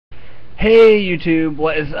Hey YouTube,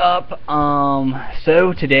 what is up?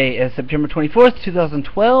 So today is September 24th,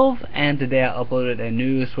 2012, and today I uploaded a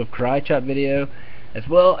new Swift Karate Chop video, as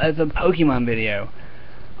well as a Pokemon video.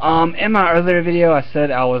 In my earlier video, I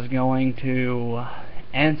said I was going to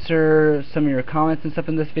answer some of your comments and stuff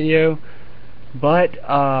in this video, but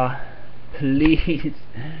please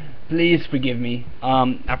forgive me.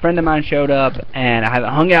 A friend of mine showed up, and I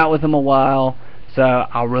haven't hung out with him a while. So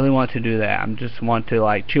I really want to do that. I just want to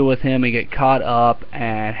like chill with him and get caught up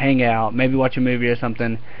and hang out, maybe watch a movie or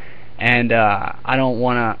something. And I don't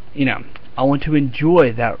want to, I want to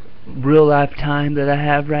enjoy that real life time that I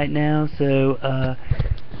have right now. So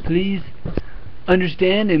please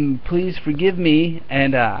understand and please forgive me.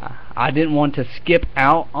 And I didn't want to skip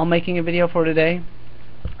out on making a video for today.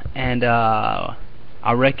 And I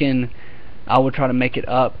reckon I will try to make it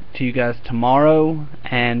up to you guys tomorrow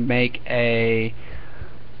and make a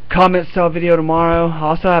comment style video tomorrow. I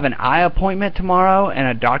also have an eye appointment tomorrow and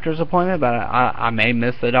a doctor's appointment, but I may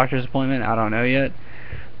miss the doctor's appointment. I don't know yet.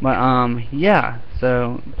 But yeah,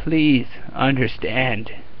 so please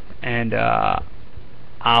understand, and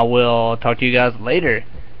I will talk to you guys later.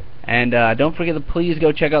 And don't forget to please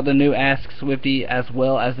go check out the new Ask Swifty as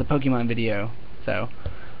well as the Pokemon video. So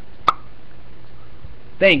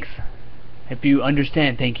thanks. If you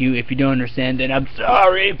understand, thank you. If you don't understand, then I'm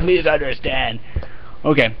sorry. Please understand.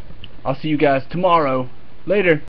 Okay, I'll see you guys tomorrow. Later.